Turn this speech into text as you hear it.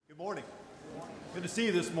Morning. Good to see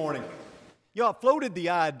you this morning. You know, I floated the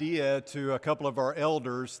idea to a couple of our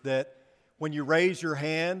elders that when you raise your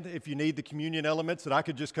hand, if you need the communion elements, that I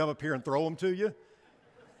could just come up here and throw them to you.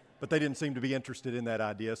 But they didn't seem to be interested in that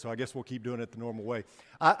idea, so I guess we'll keep doing it the normal way.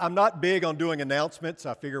 I'm not big on doing announcements.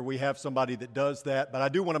 I figure we have somebody that does that, but I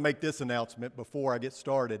do want to make this announcement before I get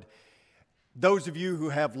started. Those of you who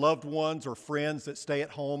have loved ones or friends that stay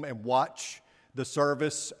at home and watch the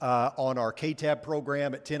service on our KTAB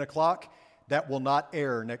program at 10 o'clock, that will not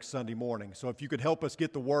air next Sunday morning. So if you could help us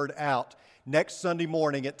get the word out, next Sunday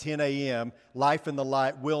morning at 10 a.m., Life in the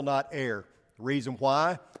Light will not air. The reason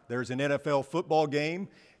why, there's an NFL football game,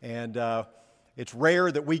 and it's rare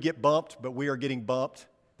that we get bumped, but we are getting bumped.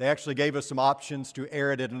 They actually gave us some options to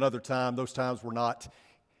air it at another time. Those times were not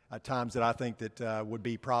times that I think that would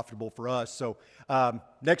be profitable for us. So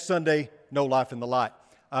next Sunday, no Life in the Light.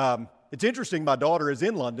 It's interesting, my daughter is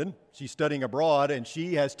in London. She's studying abroad, and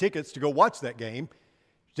she has tickets to go watch that game.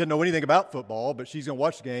 She didn't know anything about football, but she's going to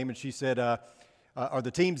watch the game, and she said, are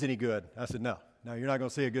the teams any good? I said, no, you're not going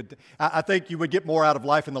to see a good I think you would get more out of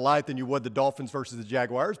Life in the Light than you would the Dolphins versus the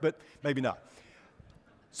Jaguars, but maybe not.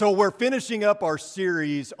 So we're finishing up our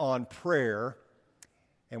series on prayer,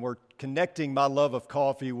 and we're connecting my love of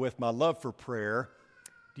coffee with my love for prayer.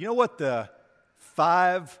 Do you know what the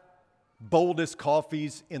 5 boldest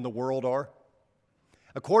coffees in the world are?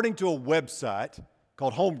 According to a website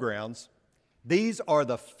called Homegrounds, these are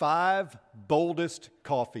the 5 boldest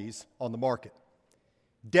coffees on the market.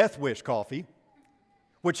 Death Wish coffee,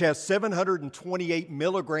 which has 728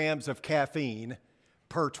 milligrams of caffeine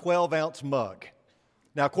per 12-ounce mug.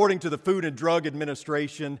 Now, according to the Food and Drug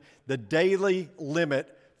Administration, the daily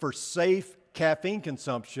limit for safe caffeine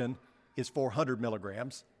consumption is 400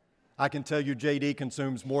 milligrams. I can tell you JD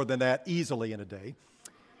consumes more than that easily in a day.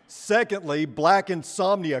 Secondly, Black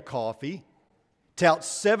Insomnia coffee touts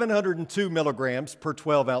 702 milligrams per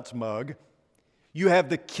 12-ounce mug. You have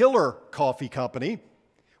the Killer Coffee Company,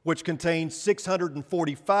 which contains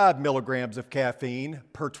 645 milligrams of caffeine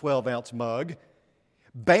per 12-ounce mug.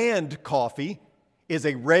 Band Coffee is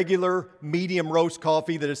a regular medium roast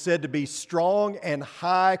coffee that is said to be strong and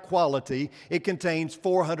high quality. It contains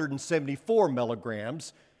 474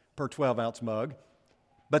 milligrams per 12-ounce mug.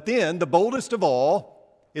 But then, the boldest of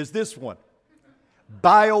all is this one,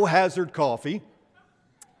 Biohazard Coffee.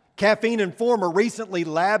 Caffeine Informer recently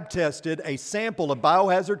lab tested a sample of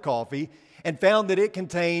Biohazard coffee and found that it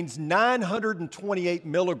contains 928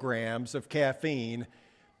 milligrams of caffeine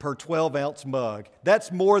per 12-ounce mug.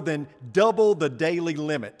 That's more than double the daily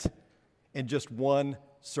limit in just one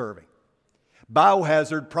serving.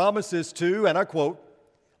 Biohazard promises to, and I quote,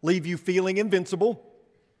 leave you feeling invincible,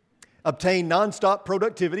 obtain nonstop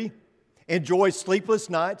productivity, enjoy sleepless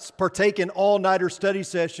nights, partake in all-nighter study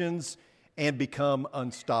sessions, and become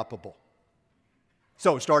unstoppable.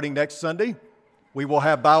 So, starting next Sunday, we will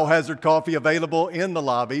have Biohazard coffee available in the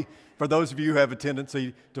lobby for those of you who have a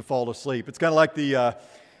tendency to fall asleep. It's kind of like the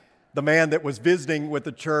man that was visiting with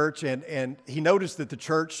the church, and he noticed that the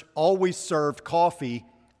church always served coffee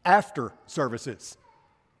after services.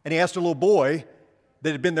 And he asked a little boy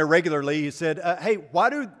that had been there regularly, he said, hey, why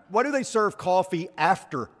do they serve coffee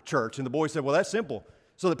after church? And the boy said, well, that's simple,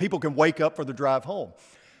 so that people can wake up for the drive home.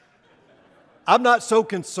 I'm not so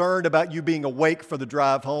concerned about you being awake for the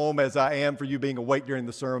drive home as I am for you being awake during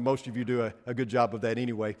the sermon. Most of you do a good job of that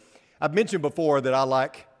anyway. I've mentioned before that I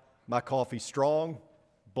like my coffee strong,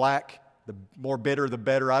 black, the more bitter the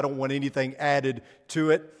better. I don't want anything added to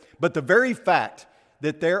it. But the very fact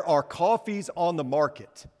that there are coffees on the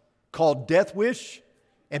market called Death Wish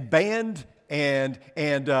and Band and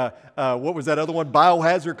what was that other one?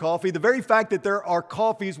 Biohazard coffee. The very fact that there are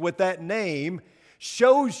coffees with that name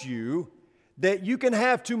shows you that you can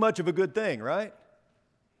have too much of a good thing, right?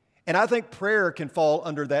 And I think prayer can fall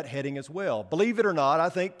under that heading as well. Believe it or not, I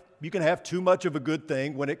think you can have too much of a good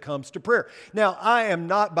thing when it comes to prayer. Now, I am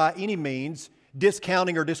not by any means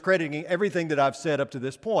discounting or discrediting everything that I've said up to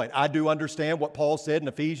this point. I do understand what Paul said in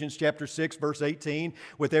Ephesians chapter 6, verse 18,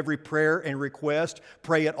 with every prayer and request,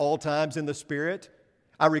 pray at all times in the Spirit.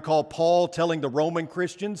 I recall Paul telling the Roman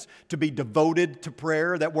Christians to be devoted to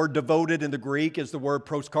prayer. That word devoted in the Greek is the word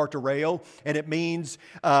proskartereo, and it means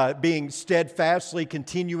being steadfastly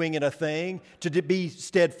continuing in a thing. To be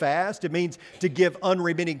steadfast, it means to give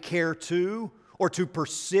unremitting care to, or to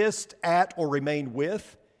persist at or remain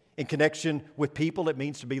with. In connection with people, it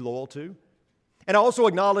means to be loyal to. And I also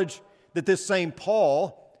acknowledge that this same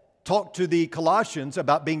Paul talked to the Colossians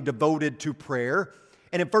about being devoted to prayer.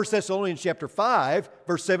 And in 1 Thessalonians chapter 5,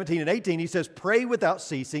 verse 17 and 18, he says, pray without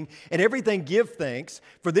ceasing, and everything give thanks,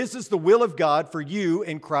 for this is the will of God for you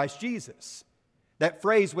in Christ Jesus. That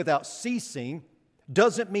phrase without ceasing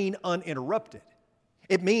doesn't mean uninterrupted.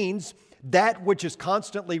 It means that which is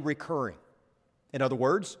constantly recurring. In other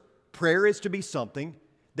words, prayer is to be something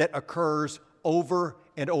that occurs over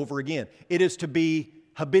and over again. It is to be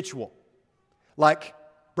habitual, like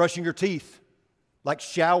brushing your teeth, like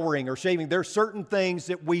showering or shaving. There are certain things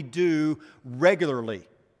that we do regularly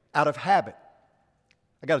out of habit.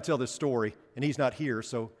 I got to tell this story, and he's not here,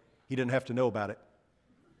 so he didn't have to know about it.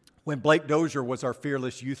 When Blake Dozier was our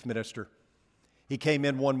fearless youth minister, he came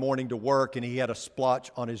in one morning to work, and he had a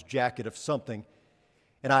splotch on his jacket of something.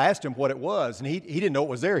 And I asked him what it was, and he didn't know it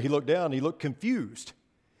was there. He looked down, and he looked confused.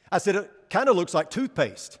 I said, it kind of looks like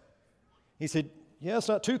toothpaste. He said, yeah, it's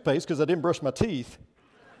not toothpaste because I didn't brush my teeth.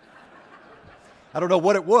 I don't know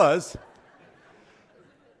what it was.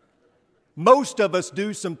 Most of us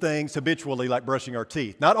do some things habitually like brushing our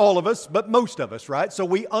teeth. Not all of us, but most of us, right? So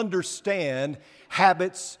we understand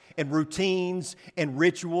habits and routines and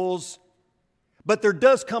rituals. But there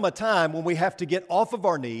does come a time when we have to get off of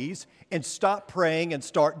our knees and stop praying and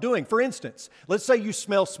start doing. For instance, let's say you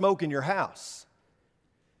smell smoke in your house.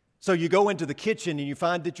 So you go into the kitchen and you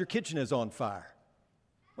find that your kitchen is on fire.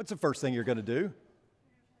 What's the first thing you're going to do?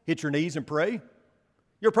 Hit your knees and pray?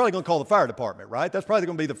 You're probably going to call the fire department, right? That's probably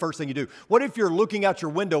going to be the first thing you do. What if you're looking out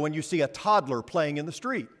your window and you see a toddler playing in the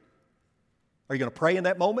street? Are you going to pray in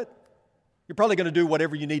that moment? You're probably going to do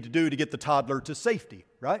whatever you need to do to get the toddler to safety,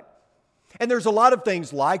 right? And there's a lot of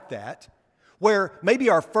things like that where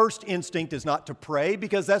maybe our first instinct is not to pray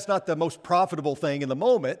because that's not the most profitable thing in the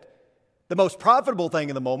moment. The most profitable thing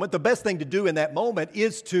in the moment, the best thing to do in that moment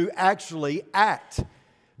is to actually act.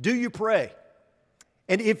 Do you pray?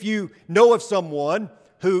 And if you know of someone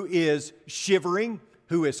who is shivering,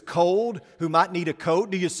 who is cold, who might need a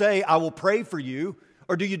coat, do you say, I will pray for you?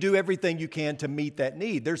 Or do you do everything you can to meet that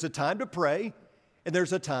need? There's a time to pray and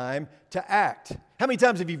there's a time to act. How many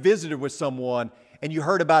times have you visited with someone and you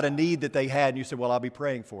heard about a need that they had and you said, well, I'll be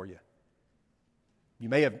praying for you? You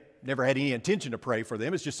may have never had any intention to pray for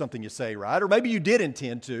them. It's just something you say, right? Or maybe you did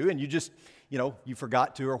intend to and you just, you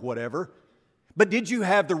forgot to or whatever. But did you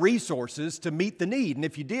have the resources to meet the need? And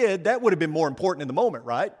if you did, that would have been more important in the moment,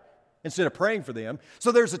 right? Instead of praying for them.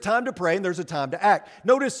 So there's a time to pray and there's a time to act.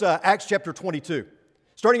 Notice Acts chapter 22.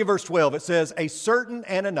 Starting in verse 12, it says, a certain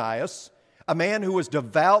Ananias, a man who was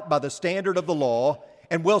devout by the standard of the law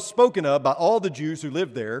and well spoken of by all the Jews who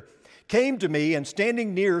lived there, came to me and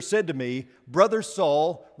standing near said to me, Brother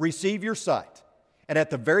Saul, receive your sight. And at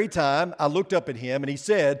the very time I looked up at him and he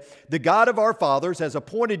said, the God of our fathers has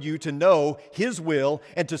appointed you to know his will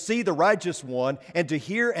and to see the righteous one and to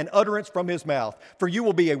hear an utterance from his mouth. For you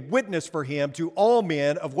will be a witness for him to all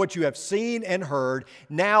men of what you have seen and heard.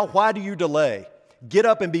 Now why do you delay? Get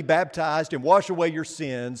up and be baptized and wash away your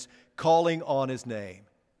sins, calling on his name.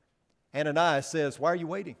 Ananias says, why are you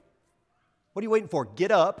waiting? What are you waiting for?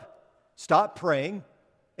 Get up, stop praying,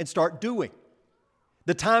 and start doing.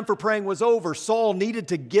 The time for praying was over. Saul needed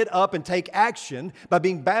to get up and take action by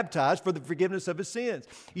being baptized for the forgiveness of his sins.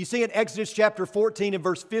 You see in Exodus chapter 14 and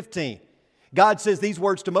verse 15, God says these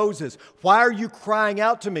words to Moses, why are you crying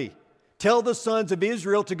out to me? Tell the sons of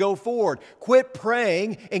Israel to go forward. Quit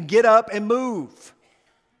praying and get up and move.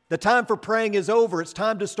 The time for praying is over. It's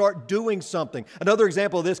time to start doing something. Another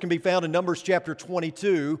example of this can be found in Numbers chapter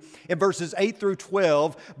 22. In verses 8 through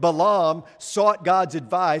 12, Balaam sought God's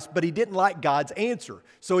advice, but he didn't like God's answer.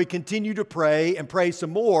 So he continued to pray and pray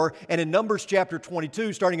some more. And in Numbers chapter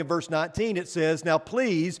 22, starting in verse 19, it says, now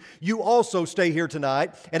please, you also stay here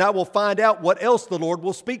tonight, and I will find out what else the Lord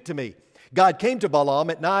will speak to me. God came to Balaam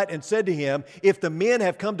at night and said to him, if the men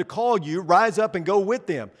have come to call you, rise up and go with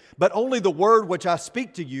them. But only the word which I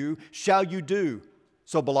speak to you shall you do.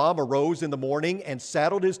 So Balaam arose in the morning and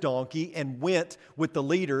saddled his donkey and went with the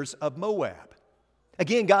leaders of Moab.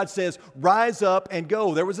 Again, God says, rise up and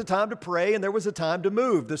go. There was a time to pray and there was a time to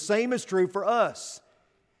move. The same is true for us.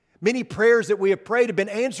 Many prayers that we have prayed have been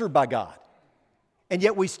answered by God, and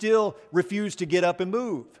yet we still refuse to get up and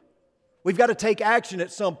move. We've got to take action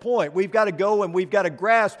at some point. We've got to go and we've got to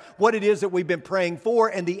grasp what it is that we've been praying for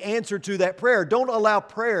and the answer to that prayer. Don't allow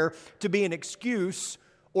prayer to be an excuse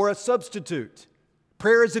or a substitute.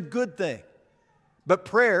 Prayer is a good thing, but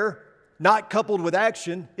prayer not coupled with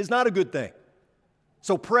action is not a good thing.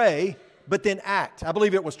 So pray, but then act. I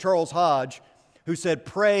believe it was Charles Hodge who said,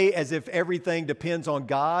 pray as if everything depends on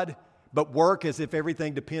God, but work as if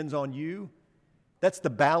everything depends on you. That's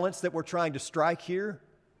the balance that we're trying to strike here.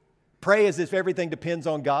 Pray as if everything depends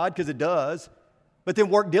on God, because it does, but then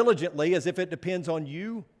work diligently as if it depends on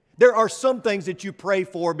you. There are some things that you pray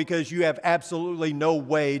for because you have absolutely no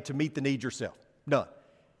way to meet the need yourself. None.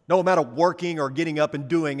 No amount of working or getting up and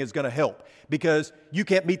doing is going to help because you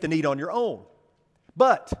can't meet the need on your own.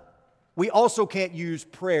 But we also can't use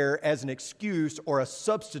prayer as an excuse or a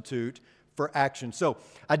substitute for action. So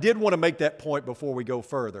I did want to make that point before we go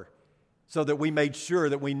further so that we made sure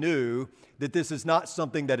that we knew that this is not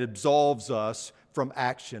something that absolves us from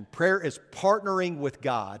action. Prayer is partnering with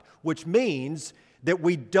God, which means that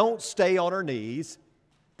we don't stay on our knees,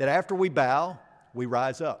 that after we bow, we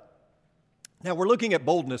rise up. Now, we're looking at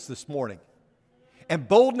boldness this morning. And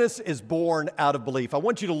boldness is born out of belief. I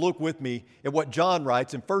want you to look with me at what John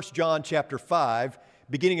writes in 1 John chapter 5,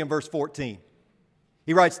 beginning in verse 14.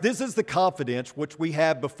 He writes, "This is the confidence which we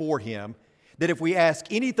have before Him, that if we ask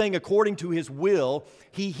anything according to His will,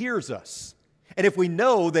 He hears us. And if we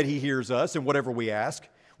know that He hears us in whatever we ask,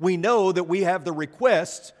 we know that we have the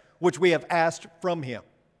requests which we have asked from Him."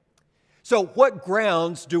 So what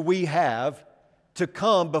grounds do we have to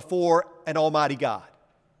come before an almighty God?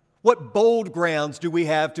 What bold grounds do we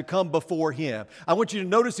have to come before Him? I want you to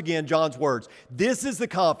notice again John's words. This is the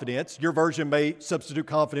confidence, your version may substitute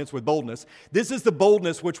confidence with boldness. This is the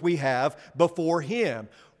boldness which we have before Him.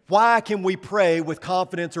 Why can we pray with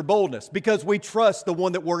confidence or boldness? Because we trust the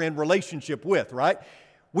one that we're in relationship with, right?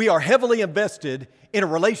 We are heavily invested in a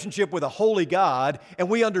relationship with a holy God, and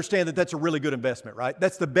we understand that that's a really good investment, right?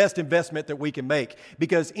 That's the best investment that we can make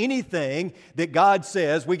because anything that God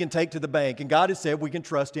says we can take to the bank, and God has said we can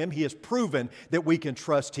trust Him. He has proven that we can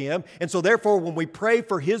trust Him. And so therefore, when we pray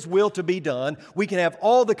for His will to be done, we can have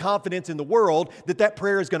all the confidence in the world that that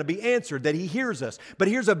prayer is going to be answered, that He hears us. But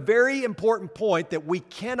here's a very important point that we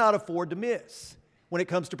cannot afford to miss when it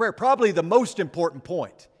comes to prayer. Probably the most important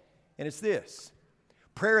point, and it's this.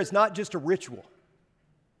 Prayer is not just a ritual.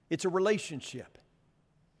 It's a relationship.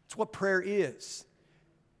 It's what prayer is.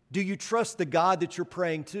 Do you trust the God that you're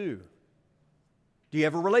praying to? Do you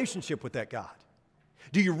have a relationship with that God?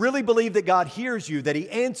 Do you really believe that God hears you, that He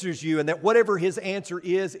answers you, and that whatever His answer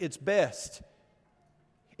is, it's best?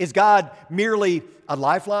 Is God merely a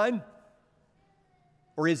lifeline,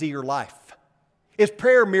 or is He your life? Is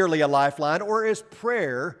prayer merely a lifeline, or is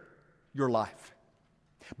prayer your life?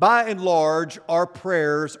 By and large, our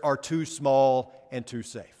prayers are too small and too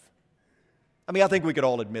safe. I mean, I think we could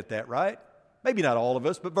all admit that, right? Maybe not all of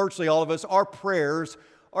us, but virtually all of us, our prayers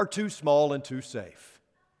are too small and too safe.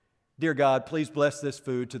 Dear God, please bless this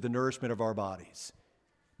food to the nourishment of our bodies.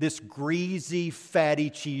 This greasy, fatty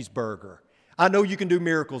cheeseburger. I know you can do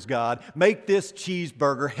miracles, God. Make this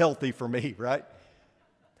cheeseburger healthy for me, right?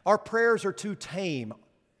 Our prayers are too tame.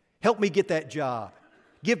 Help me get that job.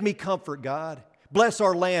 Give me comfort, God. Bless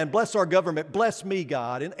our land, bless our government, bless me,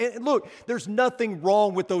 God. And look, there's nothing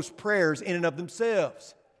wrong with those prayers in and of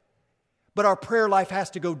themselves. But our prayer life has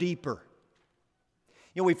to go deeper.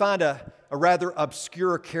 You know, we find a rather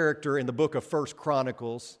obscure character in the book of 1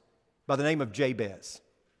 Chronicles by the name of Jabez.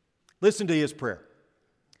 Listen to his prayer.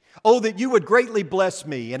 "Oh, that you would greatly bless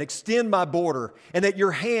me and extend my border, and that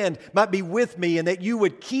your hand might be with me, and that you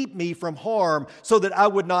would keep me from harm so that I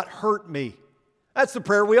would not hurt me." That's the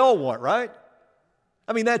prayer we all want, right?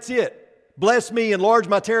 I mean, that's it. Bless me, enlarge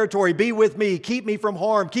my territory, be with me, keep me from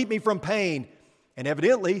harm, keep me from pain. And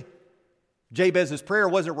evidently, Jabez's prayer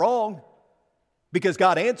wasn't wrong because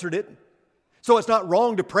God answered it. So it's not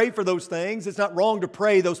wrong to pray for those things. It's not wrong to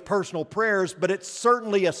pray those personal prayers, but it's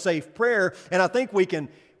certainly a safe prayer. And I think we can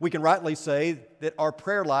rightly say that our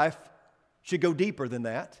prayer life should go deeper than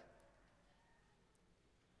that.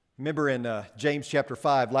 Remember in James chapter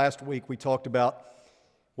 5, last week we talked about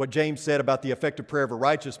what James said about the effective prayer of a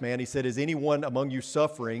righteous man. He said, "Is anyone among you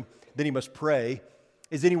suffering? Then he must pray.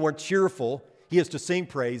 Is anyone cheerful? He is to sing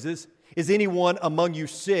praises. Is anyone among you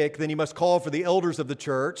sick? Then he must call for the elders of the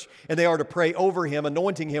church, and they are to pray over him,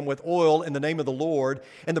 anointing him with oil in the name of the Lord.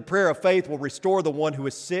 And the prayer of faith will restore the one who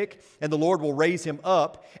is sick, and the Lord will raise him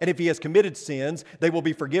up. And if he has committed sins, they will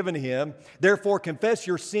be forgiven him. Therefore, confess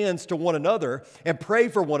your sins to one another, and pray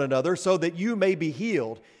for one another, so that you may be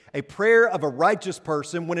healed. A prayer of a righteous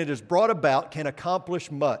person, when it is brought about, can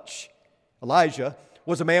accomplish much." Elijah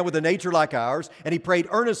was a man with a nature like ours, and he prayed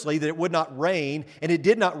earnestly that it would not rain, and it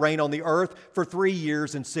did not rain on the earth for 3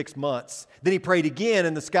 years and 6 months. Then he prayed again,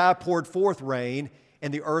 and the sky poured forth rain,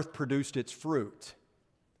 and the earth produced its fruit.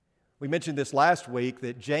 We mentioned this last week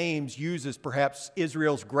that James uses perhaps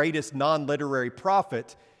Israel's greatest non-literary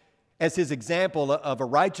prophet as his example of a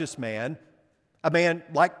righteous man, a man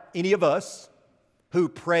like any of us, who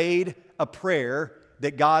prayed a prayer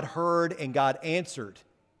that God heard and God answered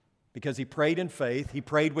because he prayed in faith, he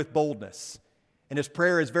prayed with boldness. And his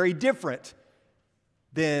prayer is very different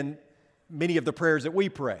than many of the prayers that we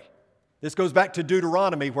pray. This goes back to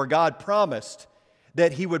Deuteronomy, where God promised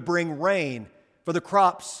that he would bring rain for the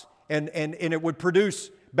crops, and it would produce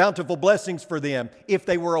bountiful blessings for them if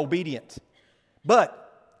they were obedient. But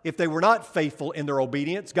if they were not faithful in their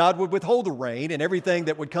obedience, God would withhold the rain, and everything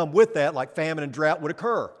that would come with that, like famine and drought, would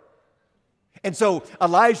occur. And so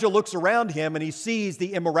Elijah looks around him and he sees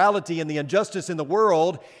the immorality and the injustice in the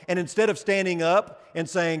world, and instead of standing up and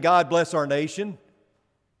saying, God bless our nation,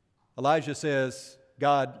 Elijah says,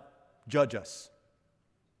 God, judge us.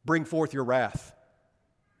 Bring forth your wrath.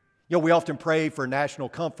 You know, we often pray for national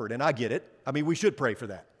comfort, and I get it. I mean, we should pray for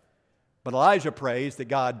that. But Elijah prays that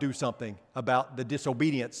God do something about the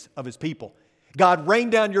disobedience of his people. God, rain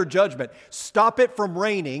down your judgment. Stop it from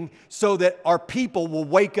raining so that our people will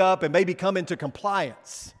wake up and maybe come into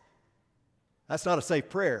compliance. That's not a safe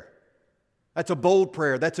prayer. That's a bold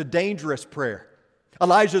prayer. That's a dangerous prayer.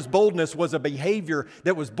 Elijah's boldness was a behavior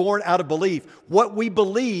that was born out of belief. What we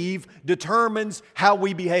believe determines how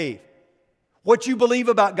we behave. What you believe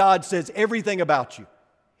about God says everything about you.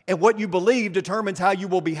 And what you believe determines how you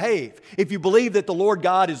will behave. If you believe that the Lord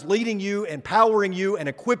God is leading you, empowering you, and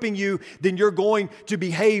equipping you, then you're going to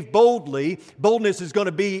behave boldly. Boldness is going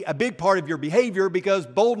to be a big part of your behavior because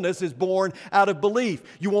boldness is born out of belief.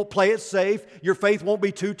 You won't play it safe, your faith won't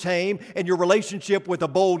be too tame, and your relationship with a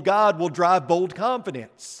bold God will drive bold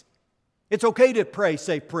confidence. It's okay to pray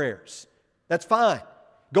safe prayers. That's fine.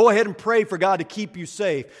 Go ahead and pray for God to keep you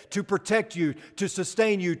safe, to protect you, to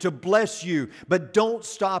sustain you, to bless you. But don't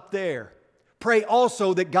stop there. Pray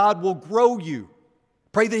also that God will grow you.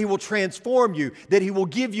 Pray that He will transform you, that He will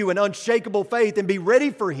give you an unshakable faith, and be ready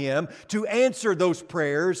for Him to answer those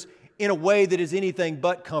prayers in a way that is anything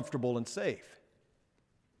but comfortable and safe.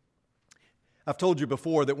 I've told you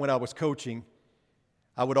before that when I was coaching,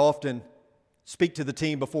 I would often speak to the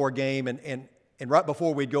team before a game, and right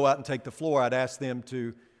before we'd go out and take the floor, I'd ask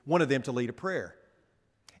one of them to lead a prayer.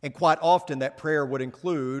 And quite often that prayer would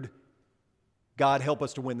include, God, help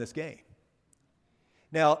us to win this game.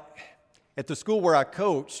 Now, at the school where I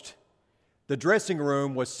coached, the dressing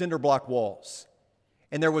room was cinder block walls.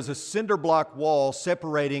 And there was a cinder block wall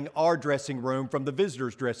separating our dressing room from the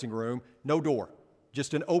visitors' dressing room. No door,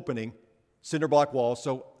 just an opening, cinder block wall.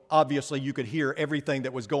 So obviously you could hear everything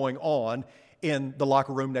that was going on in the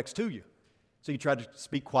locker room next to you. So you try to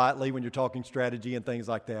speak quietly when you're talking strategy and things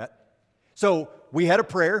like that. So we had a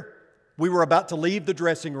prayer. We were about to leave the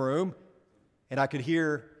dressing room, and I could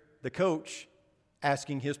hear the coach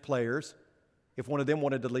asking his players if one of them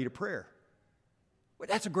wanted to lead a prayer. Well,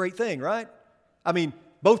 that's a great thing, right? I mean,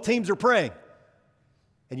 both teams are praying.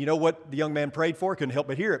 And you know what the young man prayed for? Couldn't help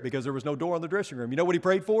but hear it because there was no door in the dressing room. You know what he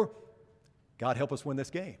prayed for? God, help us win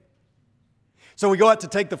this game. So we go out to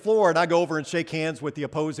take the floor, and I go over and shake hands with the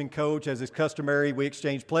opposing coach. As is customary, we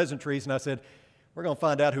exchange pleasantries, and I said, we're going to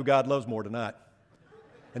find out who God loves more tonight.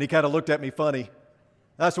 And he kind of looked at me funny.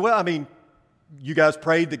 And I said, well, I mean, you guys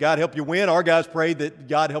prayed that God help you win. Our guys prayed that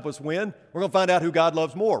God help us win. We're going to find out who God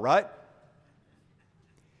loves more, right?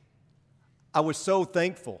 I was so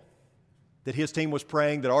thankful that his team was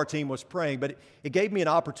praying, that our team was praying, but it gave me an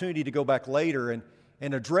opportunity to go back later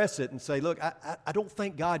and address it and say, look, I don't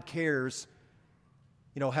think God cares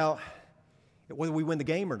whether we win the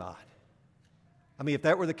game or not. I mean, if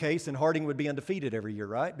that were the case, then Harding would be undefeated every year,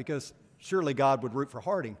 right? Because surely God would root for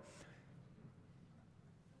Harding.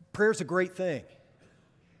 Prayer's a great thing,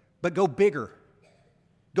 but go bigger,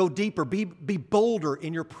 go deeper, be bolder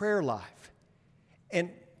in your prayer life.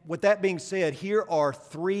 And with that being said, here are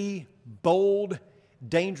 3 bold,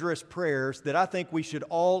 dangerous prayers that I think we should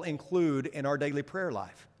all include in our daily prayer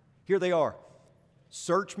life. Here they are.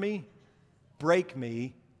 Search me, break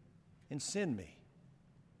me, and send me.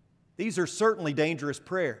 These are certainly dangerous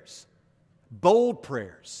prayers, bold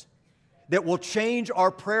prayers that will change our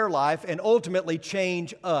prayer life and ultimately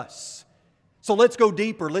change us. So let's go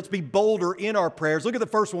deeper. Let's be bolder in our prayers. Look at the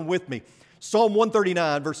first one with me. Psalm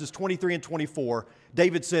 139, verses 23 and 24.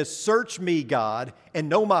 David says, search me, God, and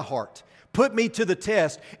know my heart. Put me to the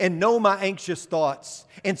test and know my anxious thoughts,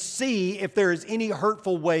 and see if there is any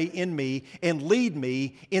hurtful way in me, and lead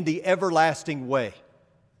me in the everlasting way.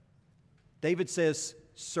 David says,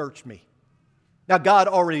 search me. Now, God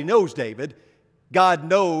already knows David. God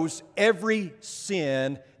knows every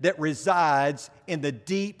sin that resides in the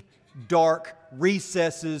deep, dark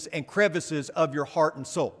recesses and crevices of your heart and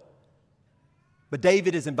soul. But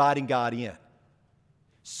David is inviting God in.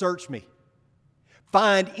 Search me.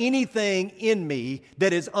 Find anything in me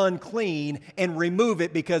that is unclean and remove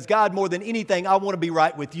it, because God, more than anything, I want to be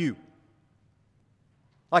right with you.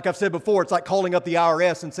 Like I've said before, it's like calling up the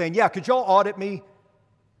IRS and saying, yeah, could y'all audit me?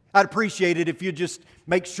 I'd appreciate it if you just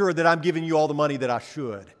make sure that I'm giving you all the money that I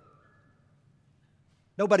should.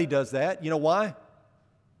 Nobody does that. You know why?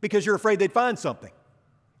 because you're afraid they'd find something.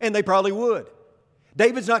 And they probably would.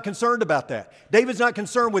 David's not concerned about that. David's not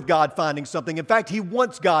concerned with God finding something. In fact, he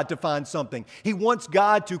wants God to find something. He wants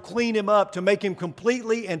God to clean him up, to make him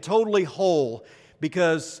completely and totally whole,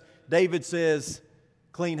 because David says,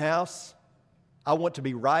 clean house, I want to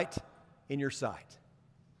be right in your sight.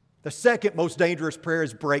 The second most dangerous prayer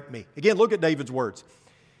is break me. Again, look at David's words.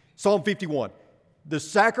 Psalm 51, the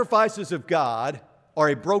sacrifices of God are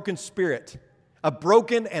a broken spirit, a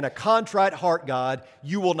broken and a contrite heart, God,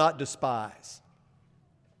 you will not despise.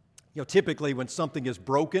 Typically when something is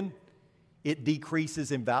broken, it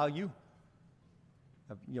decreases in value.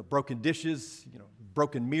 Broken dishes,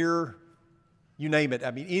 broken mirror, you name it.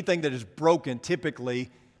 Anything that is broken typically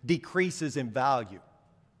decreases in value.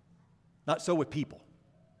 Not so with people.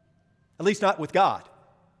 At least not with God.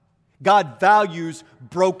 God values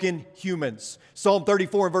broken humans. Psalm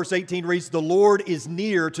 34 and verse 18 reads, the Lord is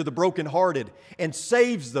near to the brokenhearted and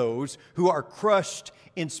saves those who are crushed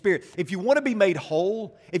in spirit. If you want to be made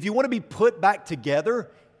whole, if you want to be put back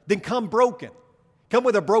together, then come broken. Come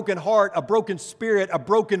with a broken heart, a broken spirit, a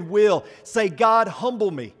broken will. Say, God,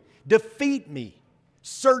 humble me, defeat me,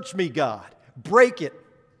 search me, God, break it,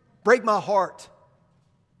 break my heart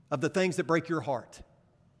of the things that break your heart.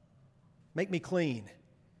 Make me clean.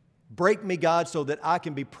 Break me, God, so that I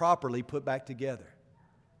can be properly put back together.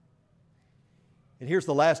 And here's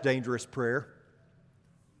the last dangerous prayer.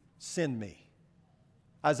 Send me.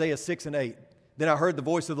 Isaiah 6 and 8. Then I heard the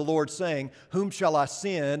voice of the Lord saying, whom shall I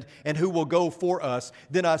send, and who will go for us?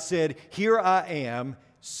 Then I said, here I am,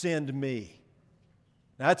 send me.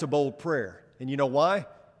 Now that's a bold prayer. And you know why?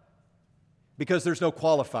 Because there's no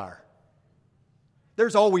qualifier.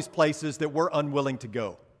 There's always places that we're unwilling to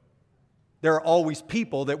go. There are always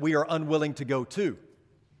people that we are unwilling to go to.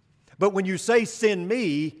 But when you say, send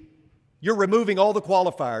me, you're removing all the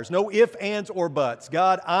qualifiers. No ifs, ands, or buts.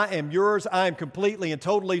 God, I am yours. I am completely and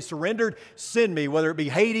totally surrendered. Send me, whether it be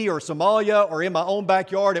Haiti or Somalia or in my own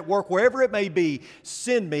backyard, at work, wherever it may be,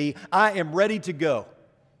 send me. I am ready to go.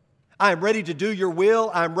 I am ready to do your will.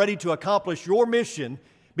 I am ready to accomplish your mission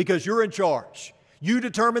because you're in charge. You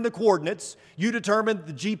determine the coordinates. You determine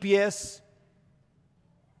the GPS.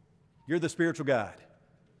 You're the spiritual guide.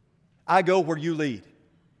 I go where you lead.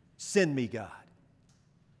 Send me, God.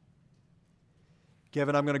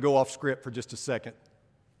 Kevin, I'm going to go off script for just a second.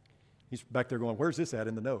 He's back there going, where's this at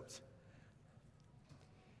in the notes?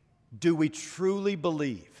 Do we truly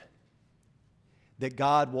believe that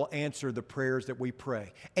God will answer the prayers that we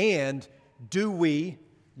pray? And do we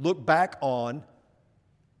look back on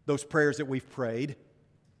those prayers that we've prayed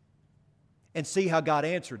and see how God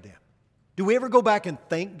answered them? Do we ever go back and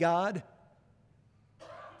thank God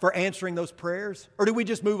for answering those prayers? Or do we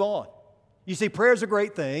just move on? You see, prayer is a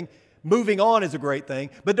great thing. Moving on is a great thing.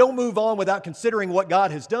 But don't move on without considering what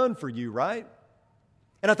God has done for you, right?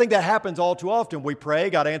 And I think that happens all too often. We pray,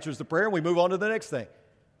 God answers the prayer, and we move on to the next thing.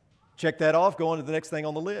 Check that off, go on to the next thing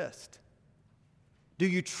on the list. Do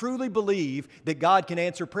you truly believe that God can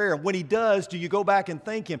answer prayer? And when He does, do you go back and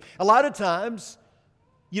thank Him? A lot of times,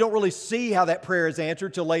 you don't really see how that prayer is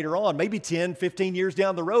answered till later on. Maybe 10, 15 years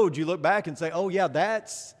down the road, you look back and say, oh yeah,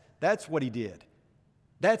 that's what He did.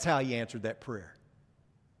 That's how He answered that prayer.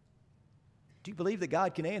 Do you believe that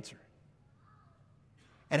God can answer?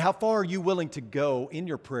 And how far are you willing to go in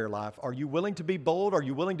your prayer life? Are you willing to be bold? Are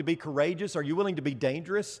you willing to be courageous? Are you willing to be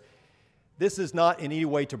dangerous? This is not in any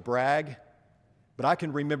way to brag, but I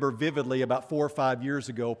can remember vividly about 4 or 5 years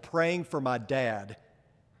ago praying for my dad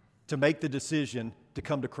to make the decision to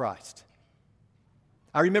come to Christ.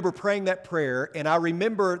 I remember praying that prayer, and I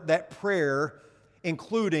remember that prayer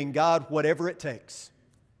including, God, whatever it takes.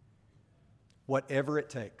 Whatever it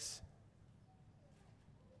takes.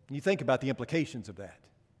 And you think about the implications of that.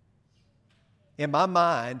 In my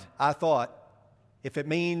mind, I thought, if it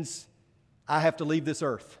means I have to leave this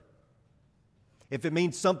earth, if it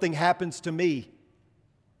means something happens to me,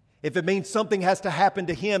 if it means something has to happen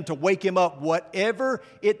to him to wake him up, whatever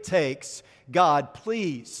it takes, God,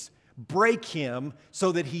 please break him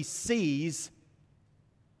so that he sees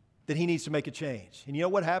that he needs to make a change. And you know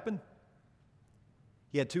what happened?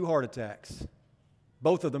 He had 2 heart attacks.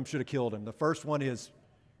 Both of them should have killed him. The first one, his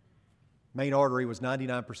main artery was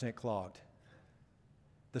 99% clogged.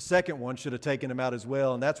 The second one should have taken him out as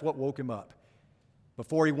well, and that's what woke him up.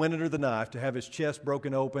 Before he went under the knife to have his chest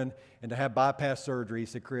broken open and to have bypass surgery, he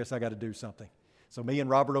said, Chris, I got to do something. So me and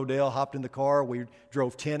Robert Odell hopped in the car. We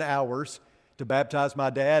drove 10 hours to baptize my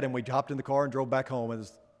dad, and we hopped in the car and drove back home. It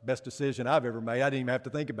was the best decision I've ever made. I didn't even have to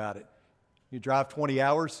think about it. You drive 20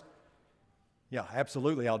 hours? Yeah,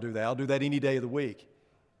 absolutely, I'll do that. I'll do that any day of the week.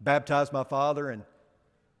 Baptize my father,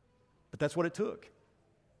 but that's what it took.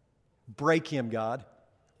 Break him, God.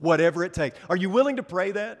 Whatever it takes. Are you willing to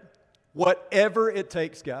pray that? Whatever it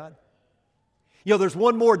takes, God. You know, there's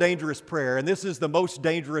one more dangerous prayer, and this is the most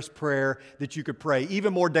dangerous prayer that you could pray,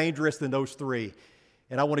 even more dangerous than those three.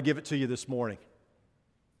 And I want to give it to you this morning.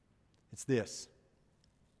 It's this.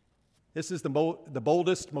 This is the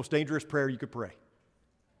boldest, most dangerous prayer you could pray.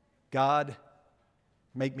 God,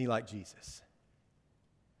 make me like Jesus.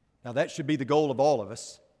 Now, that should be the goal of all of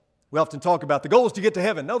us. We often talk about the goal is to get to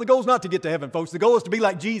heaven. No, the goal is not to get to heaven, folks. The goal is to be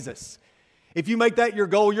like Jesus. If you make that your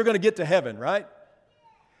goal, you're going to get to heaven, right?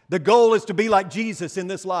 The goal is to be like Jesus in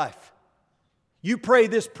this life. You pray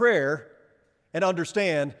this prayer and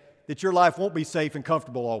understand that your life won't be safe and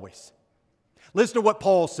comfortable always. Listen to what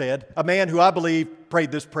Paul said, a man who I believe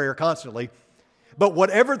prayed this prayer constantly. But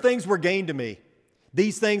whatever things were gained to me,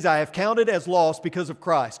 these things I have counted as loss because of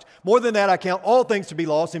Christ. More than that, I count all things to be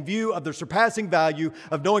lost in view of the surpassing value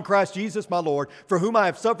of knowing Christ Jesus my Lord, for whom I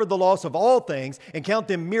have suffered the loss of all things, and count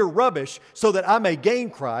them mere rubbish, so that I may gain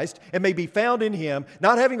Christ and may be found in him,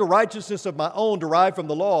 not having a righteousness of my own derived from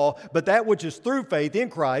the law, but that which is through faith in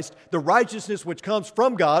Christ, the righteousness which comes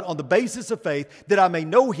from God on the basis of faith, that I may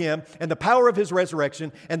know him and the power of his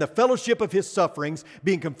resurrection and the fellowship of his sufferings,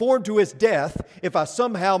 being conformed to his death, if I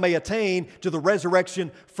somehow may attain to the resurrection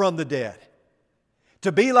from the dead.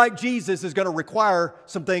 To be like Jesus is going to require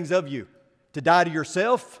some things of you. To die to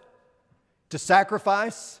yourself, to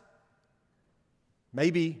sacrifice,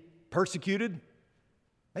 maybe persecuted,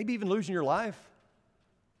 maybe even losing your life.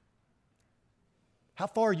 How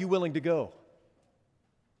far are you willing to go?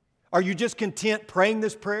 Are you just content praying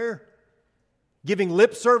this prayer, giving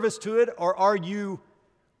lip service to it, or are you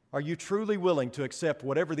truly willing to accept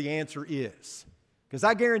whatever the answer is? Because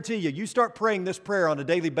I guarantee you start praying this prayer on a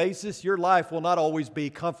daily basis, your life will not always be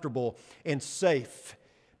comfortable and safe.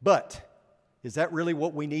 But is that really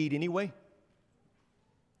what we need anyway?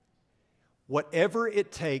 Whatever it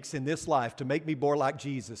takes in this life to make me more like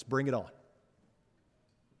Jesus, bring it on.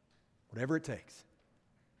 Whatever it takes,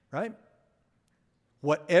 right?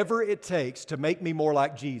 Whatever it takes to make me more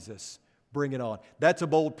like Jesus, bring it on. That's a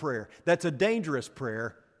bold prayer. That's a dangerous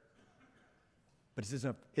prayer, but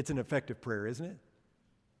it's an effective prayer, isn't it?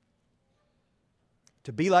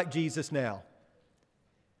 To be like Jesus now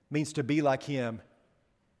means to be like him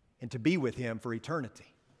and to be with him for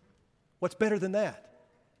eternity. What's better than that?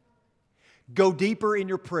 Go deeper in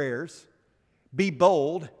your prayers, be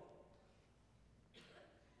bold,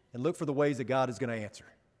 and look for the ways that God is going to answer.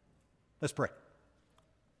 Let's pray.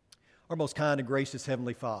 Our most kind and gracious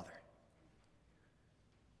Heavenly Father,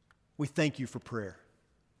 we thank you for prayer.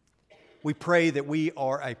 We pray that we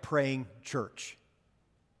are a praying church.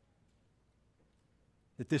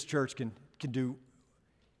 That this church can do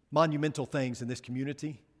monumental things in this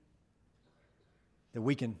community. That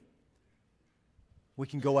we can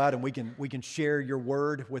go out and we can share your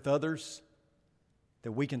word with others.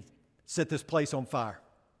 That we can set this place on fire.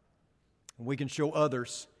 And we can show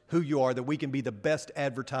others who you are, that we can be the best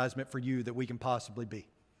advertisement for you that we can possibly be.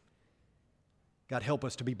 God, help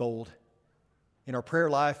us to be bold in our prayer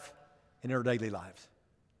life and in our daily lives.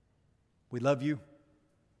 We love you.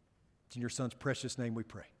 It's in your Son's precious name we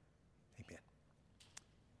pray. Amen.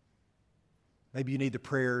 Maybe you need the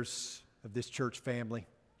prayers of this church family.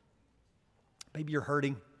 Maybe you're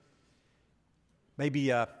hurting. Maybe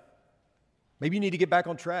you need to get back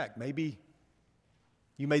on track. Maybe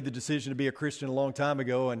you made the decision to be a Christian a long time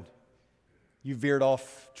ago and you veered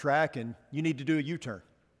off track and you need to do a U-turn.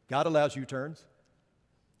 God allows U-turns.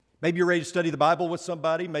 Maybe you're ready to study the Bible with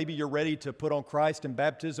somebody. Maybe you're ready to put on Christ in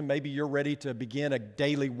baptism. Maybe you're ready to begin a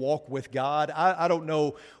daily walk with God. I don't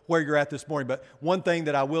know where you're at this morning, but one thing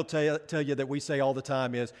that I will tell you that we say all the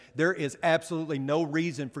time is there is absolutely no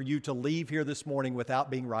reason for you to leave here this morning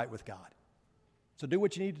without being right with God. So do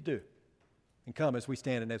what you need to do and come as we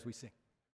stand and as we sing.